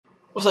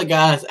What's up,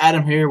 guys?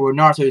 Adam here with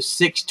Naruto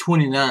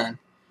 629.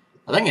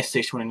 I think it's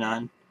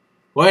 629.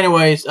 Well,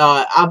 anyways,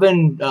 I've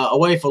been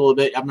away for a little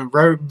bit. I've been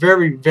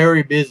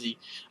very busy.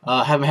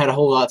 Haven't had a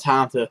whole lot of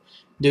time to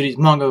do these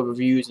manga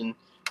reviews and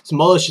some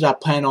other shit I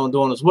plan on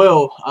doing as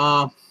well.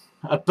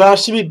 But I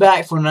should be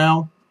back for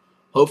now,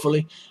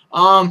 hopefully.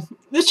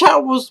 This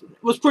channel was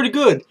pretty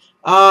good.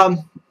 My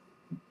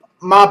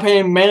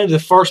opinion, mainly the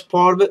first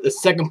part of it. The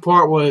second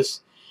part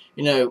was,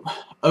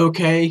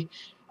 okay.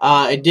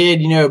 It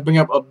did, bring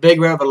up a big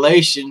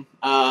revelation,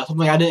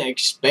 something I didn't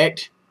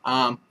expect.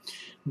 But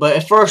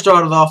it first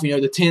started off,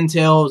 the Ten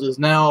Tails is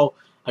now,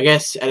 I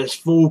guess, at its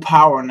full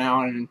power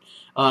now, and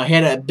he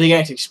had a big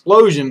ass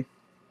explosion,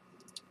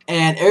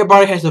 and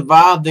everybody has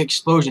survived the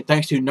explosion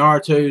thanks to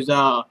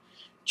Naruto's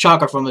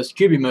chakra from his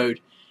Kyuubi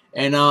mode.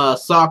 And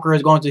Sakura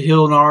is going to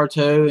heal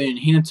Naruto, and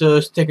Hinata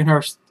is taking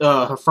her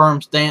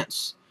firm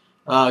stance,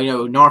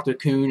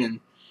 Naruto-kun, and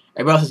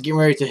everybody else is getting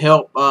ready to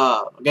help.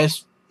 I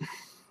guess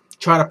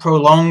try to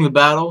prolong the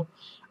battle.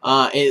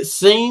 It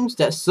seems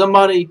that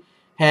somebody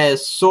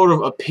has sort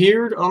of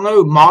appeared. I don't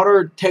know,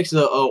 Mater takes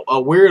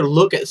a weird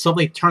look at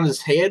something, turns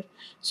his head.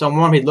 So I'm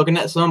wondering if he's looking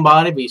at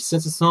somebody, but he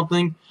senses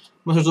something.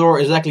 I'm not sure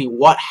exactly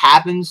what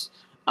happens.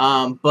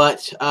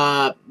 But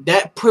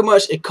that pretty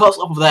much, it cuts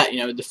off of that,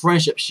 the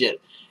friendship shit.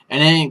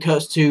 And then it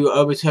cuts to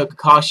Obito,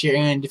 Kakashi,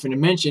 and a different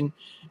dimension.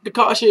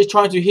 Kakashi is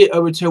trying to hit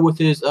Obito with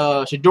his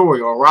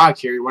Chidori, or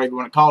Raikiri, whatever you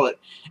want to call it.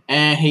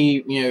 And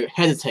he,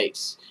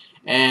 hesitates.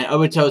 And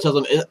Obito tells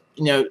him,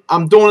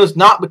 I'm doing this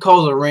not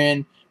because of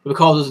Rin, but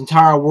because this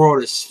entire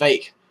world is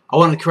fake. I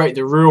want to create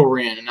the real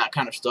Rin and that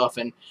kind of stuff.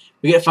 And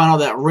we get to find out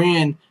that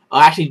Rin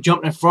actually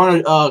jumped in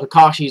front of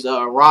Kakashi's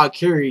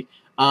Raikiri,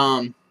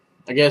 I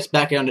guess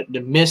back on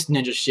the Mist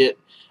Ninja shit.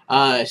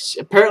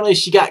 Apparently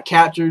she got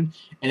captured,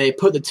 and they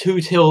put the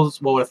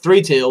the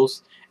three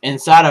tails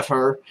inside of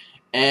her,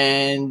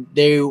 and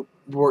their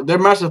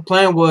master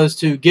plan was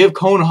to give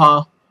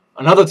Konoha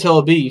another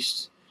tail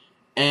beast,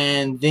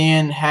 and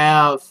then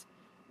have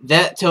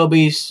that tail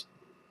beast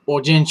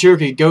or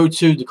Jinchuriki go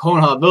to the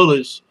Konoha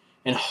village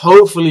and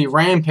hopefully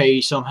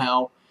rampage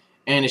somehow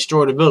and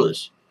destroy the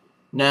village.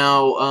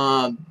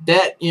 Now,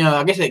 that,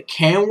 I guess it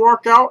can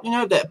work out,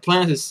 that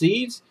plants the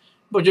seeds,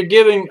 but you're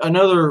giving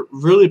another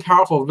really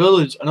powerful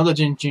village another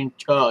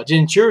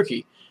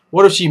Jinchuriki.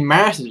 What if she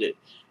mastered it?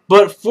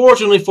 But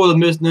fortunately for the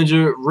Mist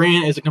Ninja,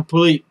 Rin is a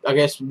complete, I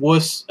guess,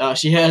 wuss.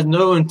 She has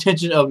no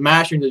intention of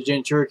mastering the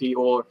Jinchuriki,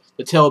 or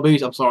the tail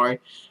beast, I'm sorry.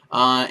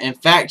 In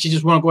fact, she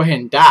just want to go ahead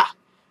and die.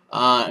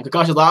 And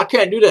Kakashi's like, I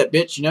can't do that,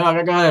 bitch.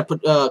 I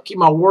gotta keep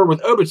my word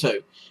with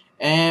Obito.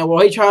 And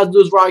he tries to do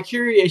his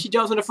Raikiri, and she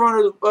jumps in the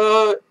front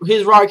of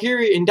his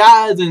Raikiri and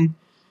dies, and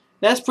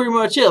that's pretty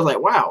much it. I was like,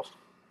 wow,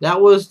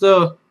 that was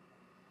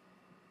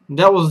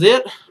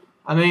it.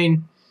 I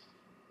mean,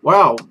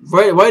 wow,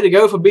 way to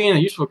go for being a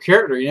useful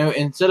character.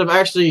 Instead of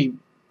actually,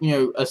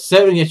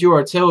 accepting that you are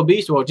a tail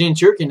beast or a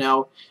Jinchuriki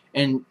now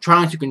and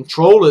trying to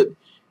control it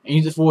and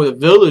use it for the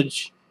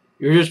village,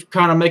 you're just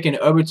kind of making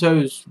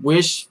Obito's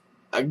wish.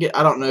 I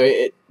don't know.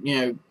 It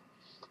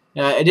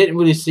didn't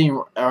really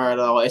seem at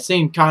all. It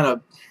seemed kind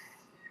of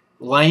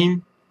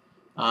lame.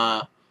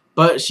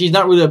 But she's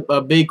not really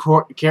a big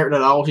character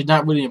at all. She's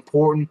not really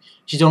important.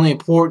 She's only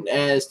important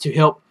as to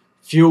help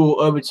fuel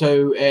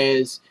Obito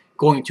as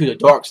going to the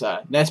dark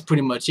side. That's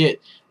pretty much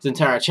it. This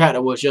entire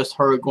chapter was just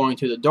her going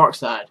to the dark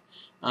side.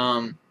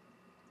 And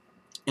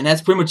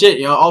that's pretty much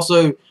it.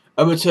 Also,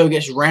 Obito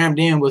gets rammed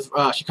in with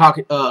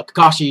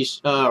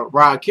Kakashi's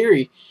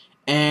Raikiri,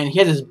 and he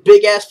has this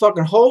big ass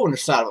fucking hole in the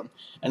side of him.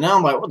 And now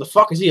I'm like, what the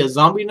fuck, is he a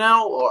zombie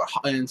now?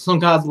 And some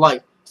guys are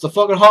like, it's a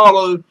fucking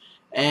hollow.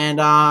 And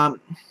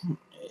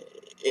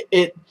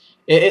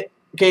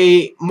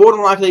okay, more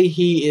than likely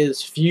he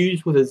is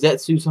fused with a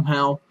Zetsu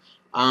somehow,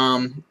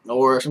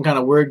 or some kind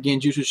of weird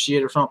Genjutsu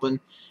shit or something.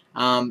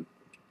 I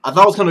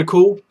thought it was kind of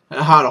cool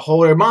how the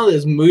whole, it reminded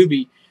of this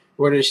movie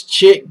where this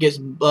chick gets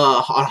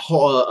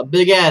a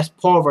big ass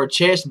part of her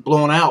chest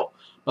blown out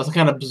by some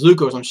kind of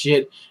bazooka or some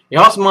shit. It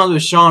also reminds me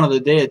of Shaun of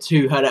the Dead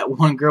too, how that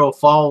one girl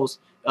falls.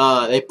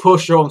 They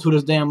push her into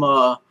this damn,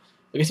 I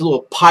guess a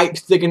little pipe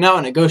sticking out,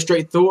 and it goes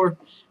straight through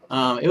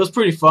her. It was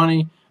pretty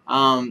funny,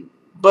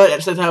 but at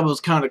the same time it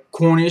was kind of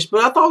cornish.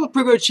 But I thought it was a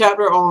pretty good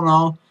chapter all in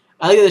all.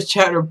 I think this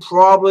chapter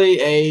probably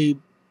a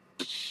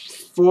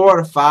 4 out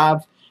of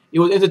 5. It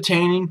was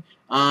entertaining.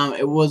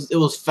 It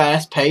was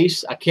fast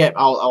paced. I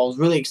was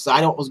really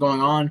excited what was going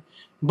on,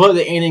 but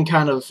the ending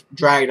kind of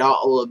dragged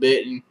out a little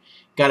bit and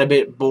got a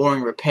bit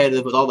boring,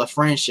 repetitive with all the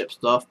friendship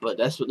stuff. But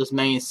that's what this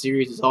main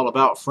series is all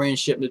about: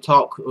 friendship, the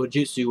talk, or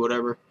jutsu,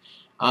 whatever.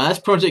 That's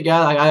pretty much it,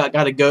 guys. I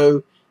gotta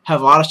go.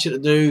 Have a lot of shit to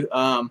do.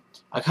 I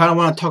kind of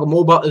want to talk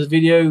more about this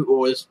video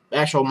or this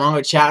actual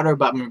manga chapter,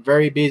 but I've been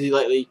very busy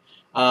lately,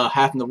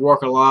 having to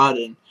work a lot,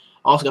 and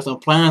also got some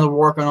plans I'm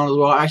working on as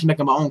well. I'm actually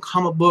making my own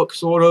comic book,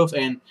 sort of,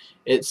 and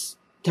it's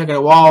taking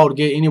a while to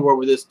get anywhere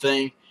with this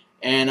thing.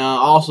 And I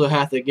also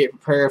have to get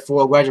prepared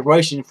for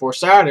graduation for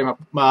Saturday.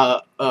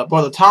 My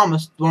brother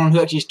Thomas, the one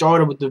who actually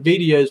started with the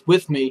videos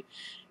with me,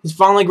 he's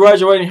finally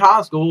graduating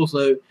high school,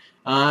 so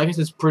I guess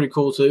it's pretty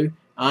cool too.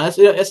 That's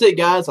it,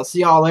 guys. I'll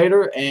see y'all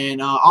later.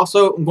 And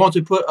also, I'm going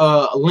to put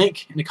a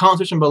link in the comment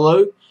section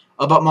below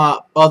about my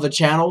other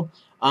channel.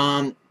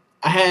 I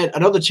had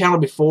another channel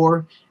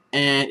before,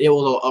 and it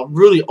was a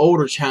really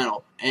older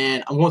channel.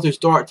 And I'm going to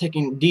start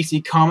taking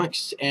DC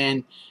Comics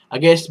and I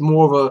guess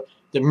more of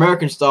the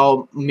American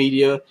style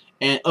media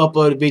and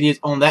upload videos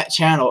on that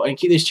channel and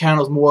keep this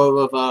channel as more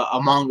of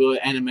a manga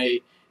anime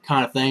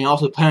kind of thing. I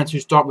also plan to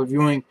start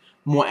reviewing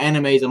more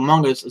animes and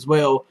mangas as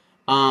well.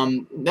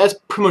 That's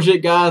pretty much it,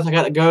 guys. I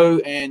gotta go,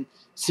 and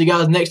see you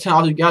guys next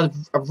time. You guys,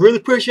 I really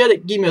appreciate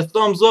it. Give me a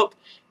thumbs up,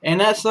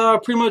 and that's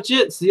pretty much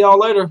it. See y'all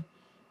later.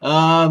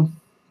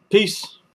 Peace.